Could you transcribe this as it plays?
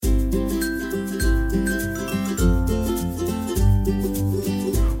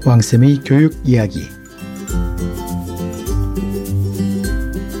왕쌤의 교육 이야기.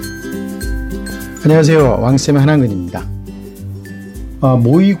 안녕하세요. 왕쌤의 한한근입니다.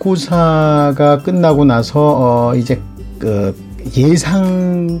 모의고사가 끝나고 나서 이제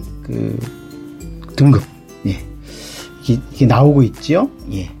예상 등급 이게 나오고 있죠.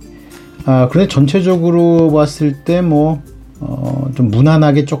 그런데 전체적으로 봤을 때 좀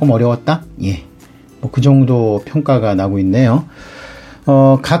무난하게 조금 어려웠다. 그 정도 평가가 나고 있네요.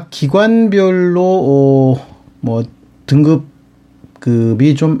 각 기관별로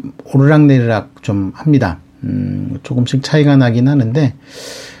등급급이 좀 오르락내리락 좀 합니다. 조금씩 차이가 나긴 하는데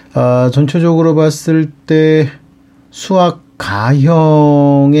전체적으로 봤을 때 수학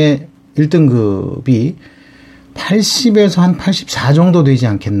가형의 1등급이 80에서 한 84 정도 되지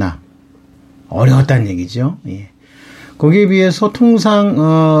않겠나. 어려웠다는 얘기죠. 거기에 비해서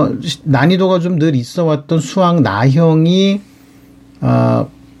통상 난이도가 좀 늘 있어 왔던 수학 나형이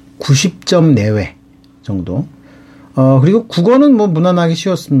 90점 내외 정도. 그리고 국어는 무난하게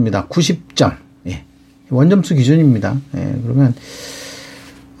쉬웠습니다. 90점. 원점수 기준입니다. 그러면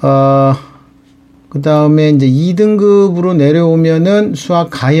그 다음에 이제 2등급으로 내려오면은 수학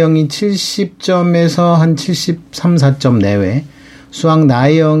가형이 70점에서 한 73, 4점 내외, 수학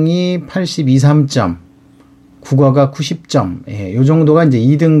나형이 82, 3점, 국어가 90점, 요 정도가 이제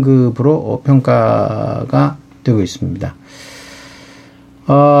 2등급으로 평가가 되고 있습니다.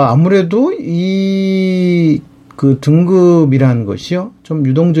 아무래도 그 등급이라는 것이요, 좀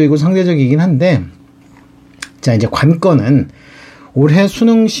유동적이고 상대적이긴 한데, 자, 이제 관건은 올해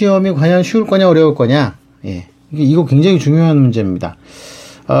수능 시험이 과연 쉬울 거냐 어려울 거냐, 이거 굉장히 중요한 문제입니다.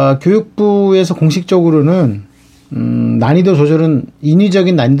 교육부에서 공식적으로는 난이도 조절은,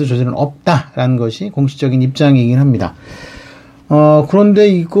 인위적인 난이도 조절은 없다라는 것이 공식적인 입장이긴 합니다. 그런데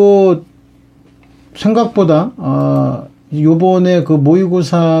이거 생각보다 요번에 그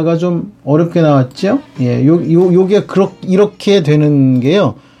모의고사가 좀 어렵게 나왔죠? 요게 이렇게 되는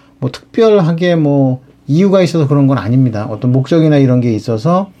게요, 특별하게 이유가 있어서 그런 건 아닙니다. 어떤 목적이나 이런 게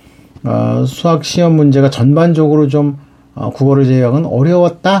있어서 수학 시험 문제가 전반적으로 좀 국어를 제외하고는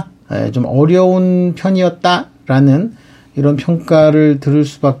어려웠다, 좀 어려운 편이었다라는 이런 평가를 들을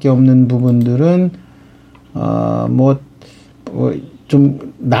수밖에 없는 부분들은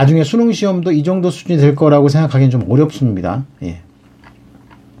좀 나중에 수능 시험도 이 정도 수준이 될 거라고 생각하기는 좀 어렵습니다. 왜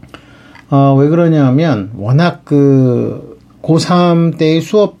그러냐면 워낙 고3 때의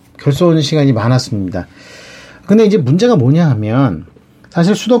수업 결손 시간이 많았습니다. 근데 이제 문제가 뭐냐 하면,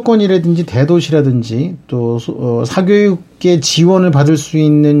 사실 수도권이라든지 대도시라든지 또 사교육계 지원을 받을 수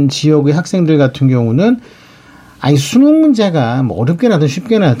있는 지역의 학생들 같은 경우는 수능 문제가 어렵게 나든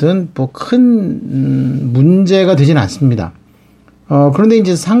쉽게 나든 큰 문제가 되진 않습니다. 그런데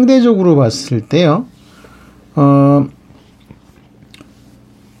이제 상대적으로 봤을 때요,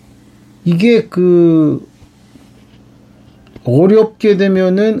 이게 어렵게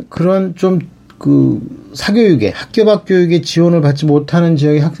되면은 그런 사교육에, 학교 밖 교육에 지원을 받지 못하는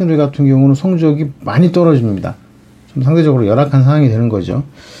지역의 학생들 같은 경우는 성적이 많이 떨어집니다. 좀 상대적으로 열악한 상황이 되는 거죠.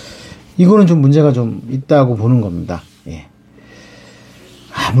 이거는 좀 문제가 좀 있다고 보는 겁니다.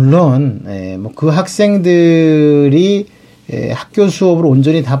 물론, 그 학생들이 학교 수업을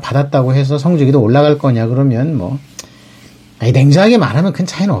온전히 다 받았다고 해서 성적이 더 올라갈 거냐, 그러면 냉정하게 말하면 큰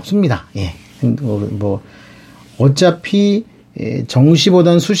차이는 없습니다. 어차피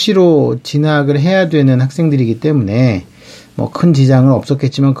정시보다는 수시로 진학을 해야 되는 학생들이기 때문에 큰 지장은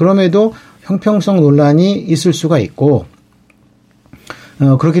없었겠지만, 그럼에도 형평성 논란이 있을 수가 있고,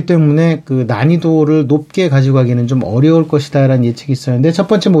 그렇기 때문에 그 난이도를 높게 가지고 가기는 좀 어려울 것이다라는 예측이 있었는데, 첫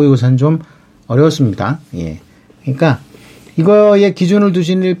번째 모의고사는 좀 어려웠습니다. 그러니까 이거에 기준을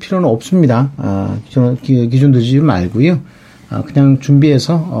두실 필요는 없습니다. 기준 두지 말고요. 그냥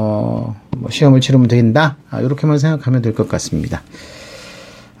준비해서 시험을 치르면 된다, 이렇게만 생각하면 될 것 같습니다.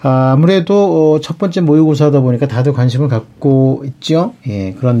 아무래도 첫 번째 모의고사다 보니까 다들 관심을 갖고 있죠.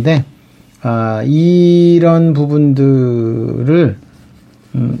 그런데 이런 부분들을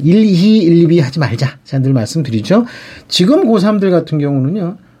 1, 2 하지 말자, 제가 늘 말씀드리죠. 지금 고3들 같은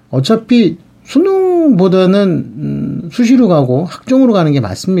경우는요, 어차피 수능보다는 수시로 가고 학종으로 가는 게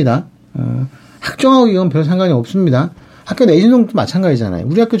맞습니다. 학종하고 이건 별 상관이 없습니다. 학교 내신동도 마찬가지잖아요.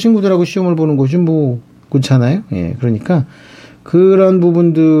 우리 학교 친구들하고 시험을 보는 것이 그렇잖아요. 그러니까 그런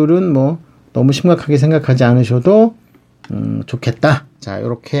부분들은 너무 심각하게 생각하지 않으셔도 좋겠다. 자,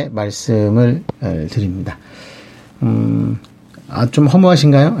 이렇게 말씀을 드립니다. 좀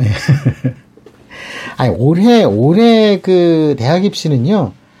허무하신가요? 올해 그 대학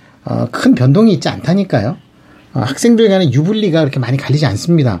입시는요, 큰 변동이 있지 않다니까요. 학생들 간의 유불리가 그렇게 많이 갈리지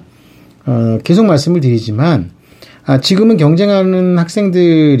않습니다. 계속 말씀을 드리지만, 지금은 경쟁하는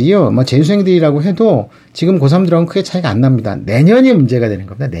학생들이요, 뭐 재수생들이라고 해도 지금 고3들하고는 크게 차이가 안 납니다. 내년이 문제가 되는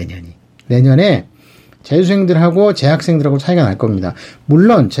겁니다. 내년에 재수생들하고 재학생들하고 차이가 날 겁니다.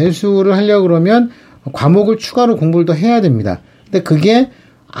 물론 재수를 하려고 그러면 과목을 추가로 공부를 더 해야 됩니다. 근데 그게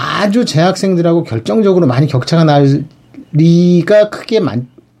아주 재학생들하고 결정적으로 많이 격차가 날 이유가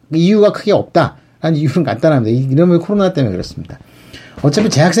크게 없다라는 이유는 간단합니다. 이러면 코로나 때문에 그렇습니다. 어차피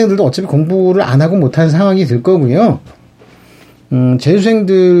재학생들도 어차피 공부를 안 하고 못하는 상황이 될 거고요.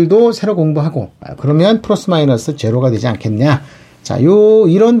 재수생들도 새로 공부하고, 그러면 플러스 마이너스 제로가 되지 않겠냐. 자,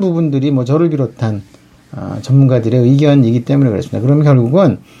 이런 부분들이 뭐 저를 비롯한, 전문가들의 의견이기 때문에 그렇습니다. 그러면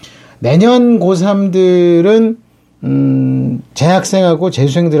결국은 내년 고3들은, 재학생하고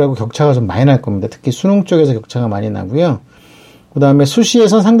재수생들하고 격차가 좀 많이 날 겁니다. 특히 수능 쪽에서 격차가 많이 나고요. 그 다음에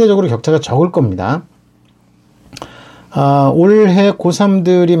수시에서 상대적으로 격차가 적을 겁니다. 올해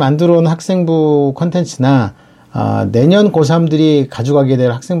고3들이 만들어 온 학생부 콘텐츠나, 내년 고3들이 가져가게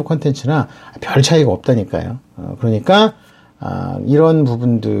될 학생부 콘텐츠나 별 차이가 없다니까요. 그러니까, 이런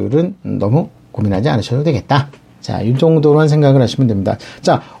부분들은 너무 고민하지 않으셔도 되겠다. 자, 이 정도로만 생각을 하시면 됩니다.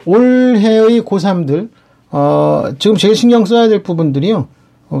 자, 올해의 고3들, 지금 제일 신경 써야 될 부분들이요.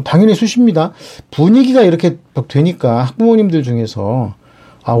 당연히 수시입니다. 분위기가 이렇게 되니까 학부모님들 중에서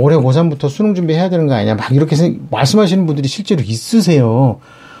올해 고3부터 수능 준비해야 되는 거 아니냐 막 이렇게 말씀하시는 분들이 실제로 있으세요.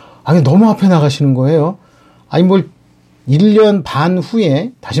 너무 앞에 나가시는 거예요. 뭘 1년 반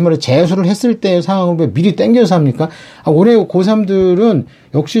후에 다시 말해 재수를 했을 때의 상황을 왜 미리 땡겨서 합니까? 올해 고3들은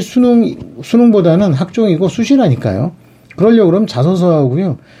역시 수능보다는 학종이고 수시라니까요. 그러려고 그러면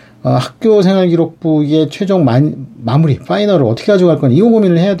자소서하고요. 학교생활기록부의 최종 마무리, 파이널을 어떻게 가져갈 건 이거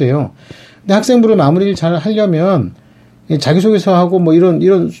고민을 해야 돼요. 근데 학생부를 마무리를 잘 하려면 자기소개서하고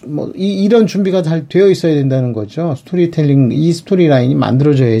이런 준비가 잘 되어 있어야 된다는 거죠. 스토리텔링, 이 스토리 라인이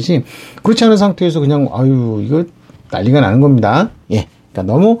만들어져야지. 그렇지 않은 상태에서 그냥, 이거 난리가 나는 겁니다. 예.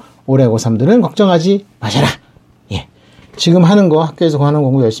 그러니까 너무 올해 고3들은 걱정하지 마셔라. 예. 지금 하는 거, 학교에서 하는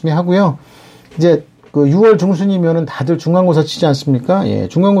공부 열심히 하고요. 이제, 6월 중순이면은 다들 중간고사 치지 않습니까? 예.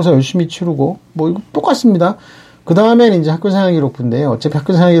 중간고사 열심히 치르고, 이거 똑같습니다. 그 다음에는 이제 학교생활기록부인데요. 어차피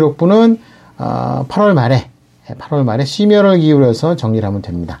학교생활기록부는, 8월 말에 심혈을 기울여서 정리를 하면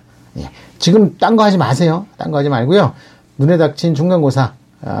됩니다. 예. 지금 딴 거 하지 마세요. 딴 거 하지 말고요. 눈에 닥친 중간고사,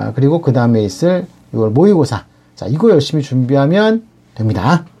 그리고 그 다음에 있을 6월 모의고사. 자, 이거 열심히 준비하면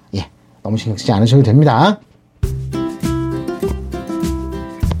됩니다. 예. 너무 신경 쓰지 않으셔도 됩니다.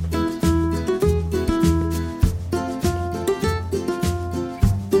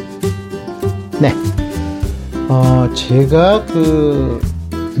 네. 제가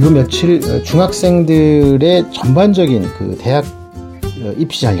요 며칠 중학생들의 전반적인 대학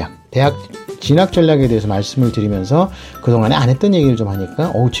입시 전략, 대학 진학 전략에 대해서 말씀을 드리면서 그동안에 안 했던 얘기를 좀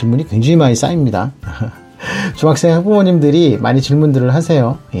하니까 질문이 굉장히 많이 쌓입니다. 중학생 학부모님들이 많이 질문들을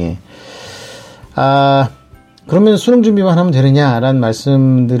하세요. 예. 그러면 수능 준비만 하면 되느냐라는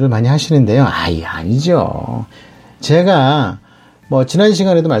말씀들을 많이 하시는데요. 아니죠. 제가 지난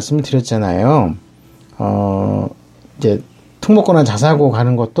시간에도 말씀을 드렸잖아요. 이제 특목고나 자사고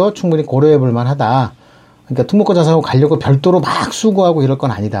가는 것도 충분히 고려해 볼 만하다. 그러니까 특목고 자사고 가려고 별도로 막 수고하고 이럴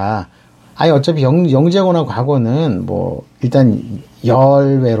건 아니다. 어차피 영재고나 과고는 일단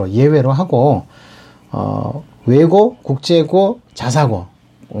예외로 하고, 외고, 국제고, 자사고,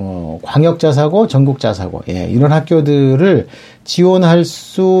 광역자사고, 전국자사고, 예, 이런 학교들을 지원할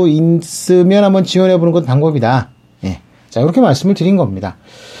수 있으면 한번 지원해 보는 것도 방법이다. 예. 자, 이렇게 말씀을 드린 겁니다.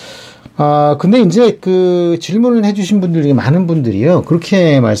 근데 이제 질문을 해주신 분들 중에 많은 분들이요,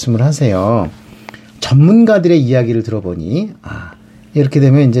 그렇게 말씀을 하세요. 전문가들의 이야기를 들어보니, 이렇게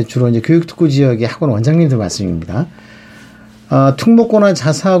되면 이제 주로 이제 교육특구 지역의 학원 원장님들 말씀입니다. 특목고나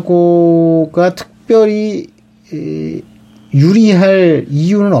자사고가 특별히 유리할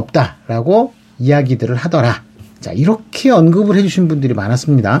이유는 없다라고 이야기들을 하더라. 자, 이렇게 언급을 해주신 분들이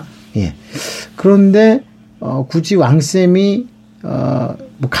많았습니다. 예. 그런데 굳이 왕쌤이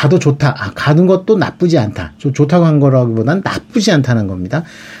가도 좋다. 가는 것도 나쁘지 않다. 좋다고 한 거라기보단 나쁘지 않다는 겁니다.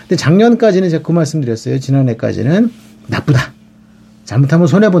 근데 작년까지는 제가 그 말씀 드렸어요. 지난해까지는 나쁘다. 잘못하면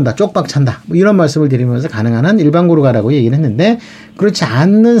손해본다. 쪽박 찬다. 이런 말씀을 드리면서 가능한 한 일반고로 가라고 얘기를 했는데 그렇지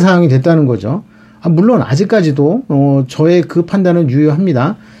않는 상황이 됐다는 거죠. 물론 아직까지도 저의 그 판단은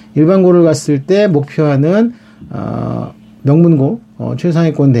유효합니다. 일반고를 갔을 때 목표하는 명문고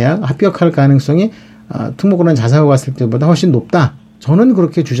최상위권 대학 합격할 가능성이 특목고나 자사고 갔을 때보다 훨씬 높다. 저는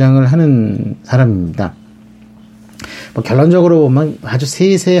그렇게 주장을 하는 사람입니다. 결론적으로 보면 아주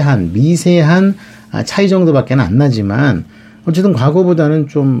세세한 미세한 차이 정도밖에 안 나지만 어쨌든 과거보다는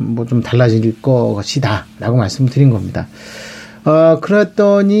좀 달라질 것이다 라고 말씀을 드린 겁니다.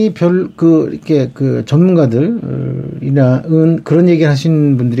 그랬더니 이렇게 전문가들이나 그런 얘기를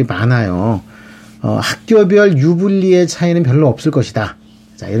하시는 분들이 많아요. 학교별 유불리의 차이는 별로 없을 것이다.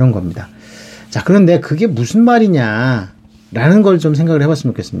 자, 이런 겁니다. 자, 그런데 그게 무슨 말이냐라는 걸 좀 생각을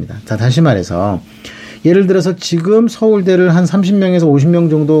해봤으면 좋겠습니다. 자, 다시 말해서, 예를 들어서 지금 서울대를 한 30명에서 50명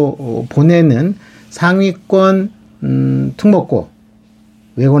정도 보내는 상위권, 특목고,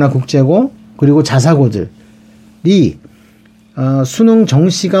 외고나 국제고, 그리고 자사고들이, 수능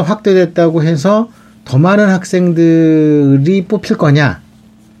정시가 확대됐다고 해서 더 많은 학생들이 뽑힐 거냐.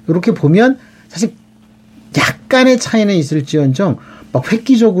 이렇게 보면 사실 약간의 차이는 있을지언정 막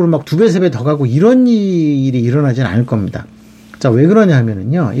획기적으로 막 2배, 3배 더 가고 이런 일이 일어나지는 않을 겁니다. 자, 왜 그러냐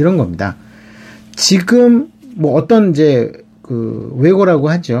하면은요, 이런 겁니다. 지금 뭐 어떤 외고라고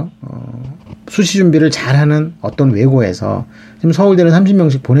하죠. 수시 준비를 잘하는 어떤 외고에서 지금 서울대는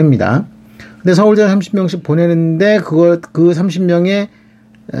 30명씩 보냅니다. 근데 서울대는 30명씩 보내는데 그 30명의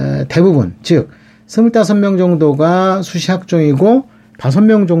대부분, 즉 25명 정도가 수시 학종이고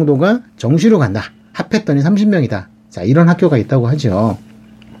 5명 정도가 정시로 간다. 합했더니 30명이다. 자, 이런 학교가 있다고 하죠.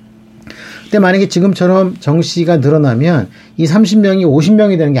 근데 만약에 지금처럼 정시가 늘어나면 이 30명이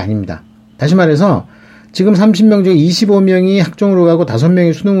 50명이 되는 게 아닙니다. 다시 말해서 지금 30명 중에 25명이 학종으로 가고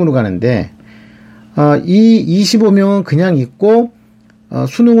 5명이 수능으로 가는데 이 25명은 그냥 있고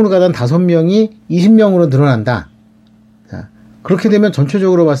수능으로 가던 5명이 20명으로 늘어난다. 자, 그렇게 되면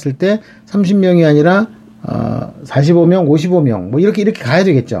전체적으로 봤을 때 30명이 아니라 45명, 55명 뭐 이렇게 가야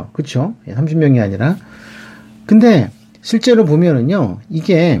되겠죠. 그렇죠? 30명이 아니라. 근데 실제로 보면은요.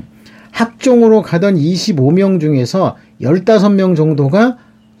 이게 학종으로 가던 25명 중에서 15명 정도가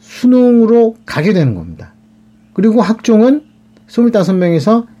수능으로 가게 되는 겁니다. 그리고 학종은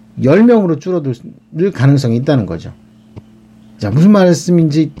 25명에서 10명으로 줄어들 가능성이 있다는 거죠. 자, 무슨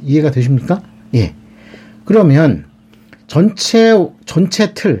말씀인지 이해가 되십니까? 예. 그러면 전체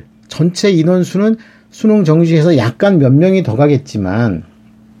인원수는 수능 정시에서 약간 몇 명이 더 가겠지만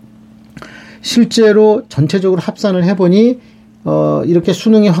실제로 전체적으로 합산을 해보니 이렇게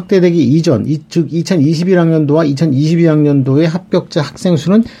수능이 확대되기 이전, 즉 2021학년도와 2022학년도의 합격자 학생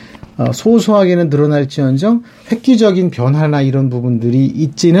수는 소소하게는 늘어날지언정 획기적인 변화나 이런 부분들이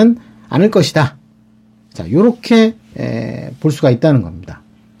있지는 않을 것이다. 자, 요렇게 볼 수가 있다는 겁니다.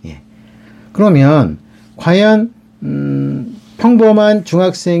 예. 그러면 과연 평범한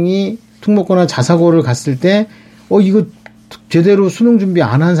중학생이 특목고나 자사고를 갔을 때 이거 제대로 수능 준비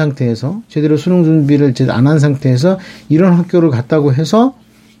안 한 상태에서 안 한 상태에서 이런 학교를 갔다고 해서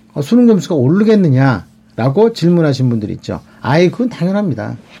수능 점수가 오르겠느냐라고 질문하신 분들이 있죠. 그건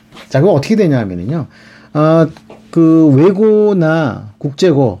당연합니다. 자, 그거 어떻게 되냐 하면은요. 외고나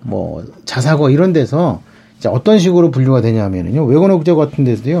국제고 뭐 자사고 이런 데서 이제 어떤 식으로 분류가 되냐 하면은요. 외고나 국제고 같은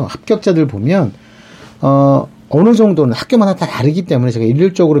데서도요. 합격자들 보면 어느 정도는 학교마다 다 다르기 때문에 제가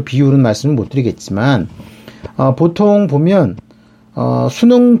일률적으로 비율은 말씀을 못 드리겠지만 보통 보면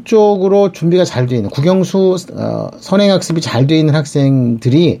수능 쪽으로 준비가 잘 되어 있는 국영수 선행학습이 잘 되어 있는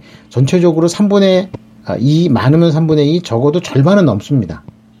학생들이 전체적으로 3분의 2 많으면 3분의 2 적어도 절반은 넘습니다.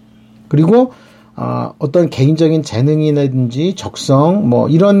 그리고 어떤 개인적인 재능이라든지 적성 뭐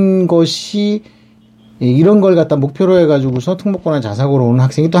이런 걸 갖다 목표로 해가지고서 특목고나 자사고로 오는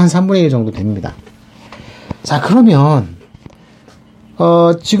학생이 또 한 3분의 1 정도 됩니다. 자, 그러면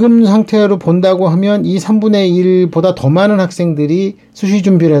지금 상태로 본다고 하면 이 3분의 1보다 더 많은 학생들이 수시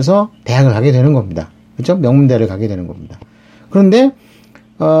준비를 해서 대학을 가게 되는 겁니다. 그렇죠? 명문대를 가게 되는 겁니다. 그런데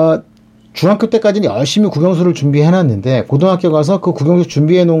중학교 때까지는 열심히 국영수를 준비해놨는데 고등학교 가서 그 국영수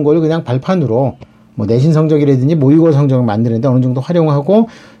준비해놓은 걸 그냥 발판으로 뭐 내신 성적이라든지 모의고사 성적을 만드는데 어느 정도 활용하고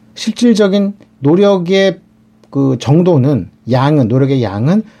실질적인 노력의 노력의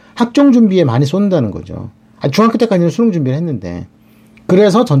양은 학종 준비에 많이 쏟는다는 거죠. 중학교 때까지는 수능 준비를 했는데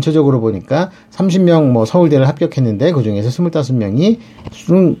그래서 전체적으로 보니까 30명 뭐 서울대를 합격했는데 그 중에서 25명이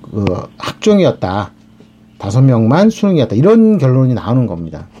수능 학종이었다. 5명만 수능이었다. 이런 결론이 나오는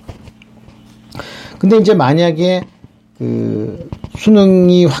겁니다. 근데 이제 만약에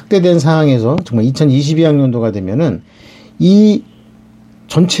수능이 확대된 상황에서 정말 2022학년도가 되면은 이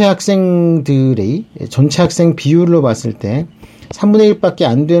전체 학생 비율로 봤을 때 3분의 1밖에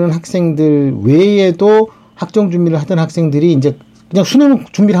안 되는 학생들 외에도 학종 준비를 하던 학생들이 이제 그냥 수능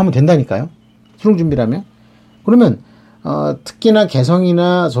준비를 하면 된다니까요. 수능 준비를 하면. 그러면 특히나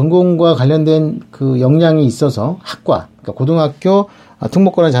개성이나 전공과 관련된 그 역량이 있어서 그러니까 고등학교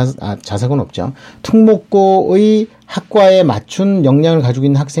특목고나 자사고는 없죠. 특목고의 학과에 맞춘 역량을 가지고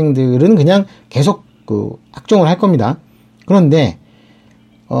있는 학생들은 그냥 계속 학종을 할 겁니다. 그런데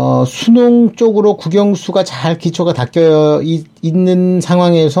수능 쪽으로 국영수가 잘 기초가 닦여 있는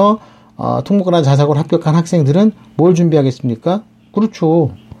상황에서 특목고나 자사고를 합격한 학생들은 뭘 준비하겠습니까?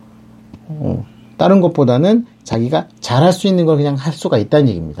 그렇죠. 다른 것보다는 자기가 잘할 수 있는 걸 그냥 할 수가 있다는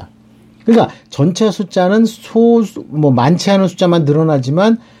얘기입니다. 그러니까 전체 숫자는 많지 않은 숫자만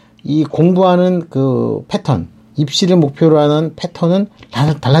늘어나지만 이 공부하는 그 패턴, 입시를 목표로 하는 패턴은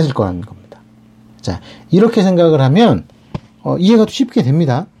달라질 거라는 겁니다. 자, 이렇게 생각을 하면 이해가 쉽게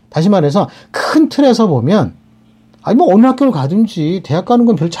됩니다. 다시 말해서 큰 틀에서 보면 어느 학교를 가든지 대학 가는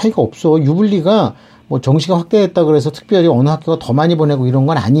건 별 차이가 없어. 유불리가 정시가 확대됐다 그래서 특별히 어느 학교가 더 많이 보내고 이런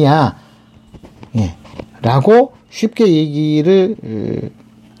건 아니야. 예. 라고 쉽게 얘기를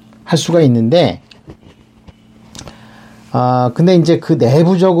할 수가 있는데, 근데 이제 그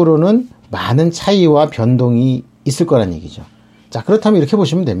내부적으로는 많은 차이와 변동이 있을 거란 얘기죠. 자, 그렇다면 이렇게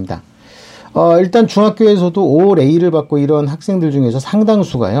보시면 됩니다. 일단 중학교에서도 5월 A를 받고 이런 학생들 중에서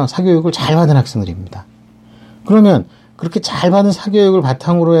상당수가요, 사교육을 잘 받은 학생들입니다. 그러면 그렇게 잘 받은 사교육을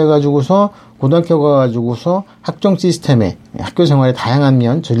바탕으로 해가지고서 고등학교 가가지고서 학종 시스템에 학교 생활의 다양한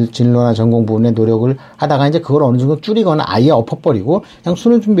면, 진로나 전공 부분에 노력을 하다가 이제 그걸 어느 정도 줄이거나 아예 엎어버리고 그냥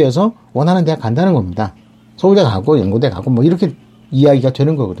수능 준비해서 원하는 대학 간다는 겁니다. 서울대 가고 연고대 가고 이렇게 이야기가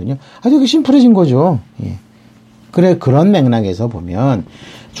되는 거거든요. 되게 심플해진 거죠. 예. 그래, 그런 맥락에서 보면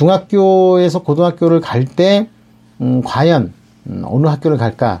중학교에서 고등학교를 갈 때 과연 어느 학교를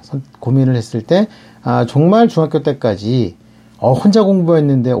갈까 고민을 했을 때 정말 중학교 때까지 혼자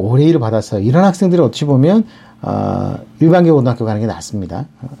공부했는데 올해일을 받았어요. 이런 학생들이 어찌 보면 일반계 고등학교 가는 게 낫습니다.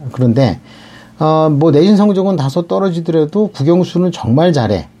 그런데 내신 성적은 다소 떨어지더라도 국영수는 정말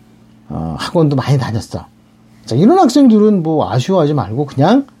잘해. 학원도 많이 다녔어. 자, 이런 학생들은 아쉬워하지 말고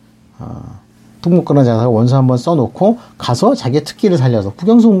그냥 특목고나 자사고 원서 한번 써놓고 가서 자기의 특기를 살려서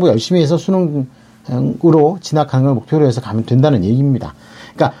국영수 공부 열심히 해서 수능으로 진학하는 걸 목표로 해서 가면 된다는 얘기입니다.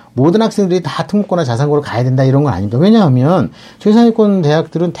 그러니까 모든 학생들이 다 특목고나 자사고를 가야 된다 이런 건 아닙니다. 왜냐하면 최상위권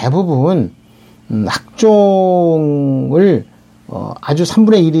대학들은 대부분 학종을 아주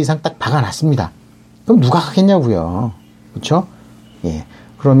 3분의 1 이상 딱 박아놨습니다. 그럼 누가 가겠냐고요. 그렇죠? 예.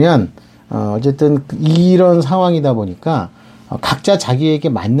 그러면 어쨌든 이런 상황이다 보니까 각자 자기에게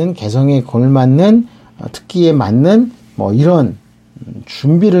맞는 개성에 걸맞는 특기에 맞는 이런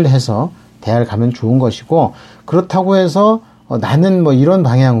준비를 해서 대학을 가면 좋은 것이고, 그렇다고 해서 나는 이런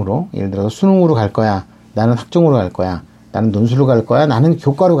방향으로, 예를 들어서 수능으로 갈 거야, 나는 학종으로 갈 거야, 나는 논술로 갈 거야, 나는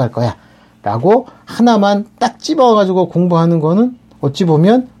교과로 갈 거야 라고 하나만 딱 집어가지고 공부하는 거는 어찌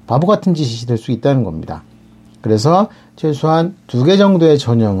보면 바보 같은 짓이 될 수 있다는 겁니다. 그래서 최소한 2개 정도의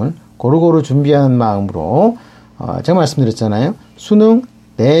전형을 고루고루 준비하는 마음으로 제가 말씀드렸잖아요. 수능,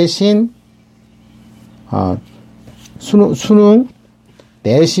 내신, 수능,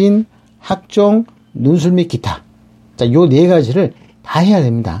 내신, 학종, 논술 및 기타. 자, 요 4가지를 다 해야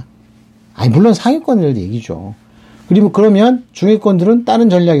됩니다. 물론 상위권을 얘기죠. 그리고 그러면 중위권들은 다른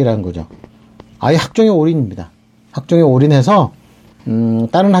전략이라는 거죠. 아예 학종에 올인입니다. 학종에 올인해서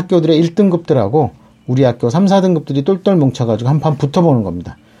다른 학교들의 1등급들하고 우리 학교 3, 4등급들이 똘똘 뭉쳐가지고 한판 붙어보는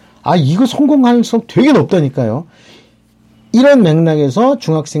겁니다. 이거 성공할 가능성 되게 높다니까요. 이런 맥락에서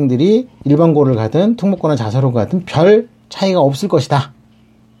중학생들이 일반고를 가든 특목고나 자사로 가든 별 차이가 없을 것이다.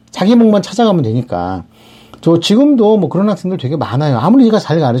 자기 목만 찾아가면 되니까. 저 지금도 그런 학생들 되게 많아요. 아무리 제가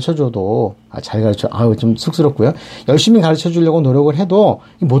잘 가르쳐줘도, 좀 쑥스럽고요. 열심히 가르쳐주려고 노력을 해도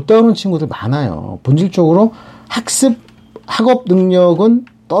못 따오는 친구들 많아요. 본질적으로 학업 능력은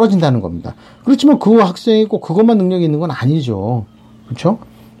떨어진다는 겁니다. 그렇지만 그 학생이 꼭 그것만 능력이 있는 건 아니죠. 그렇죠?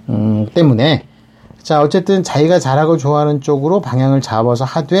 때문에 자, 어쨌든 자기가 잘하고 좋아하는 쪽으로 방향을 잡아서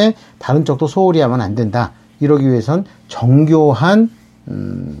하되 다른 쪽도 소홀히 하면 안 된다. 이러기 위해선 정교한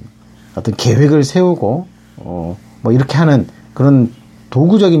어떤 계획을 세우고 이렇게 하는 그런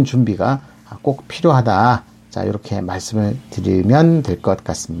도구적인 준비가 꼭 필요하다. 자, 이렇게 말씀을 드리면 될 것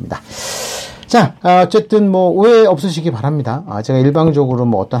같습니다. 자, 어쨌든 오해 없으시기 바랍니다. 제가 일방적으로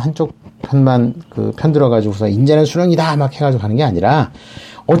어떤 한쪽 편만 편들어가지고서 이제는 수능이다 막 해가지고 가는 게 아니라,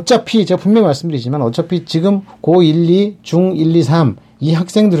 어차피 제가 분명히 말씀드리지만 어차피 지금 고 1, 2, 중 1, 2, 3 이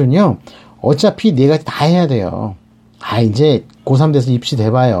학생들은요 어차피 4가지 다 해야 돼요. 이제 고3 돼서 입시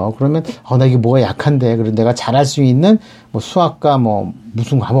돼봐요. 그러면 나 이게 뭐가 약한데, 그래서 내가 잘할 수 있는 수학과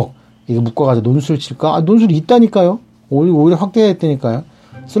무슨 과목 이거 묶어가지고 논술 칠까? 논술이 있다니까요. 오히려 확대했다니까요.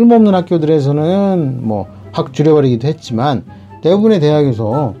 쓸모없는 학교들에서는 확 줄여버리기도 했지만 대부분의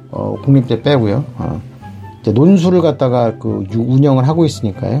대학에서 국립대 빼고요. 이제 논술을 갖다가 운영을 하고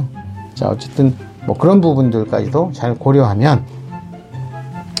있으니까요. 자, 어쨌든 그런 부분들까지도 잘 고려하면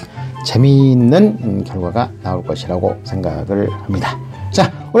재미있는 결과가 나올 것이라고 생각을 합니다.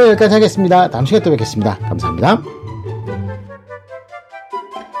 자, 오늘 여기까지 하겠습니다. 다음 시간에 또 뵙겠습니다. 감사합니다.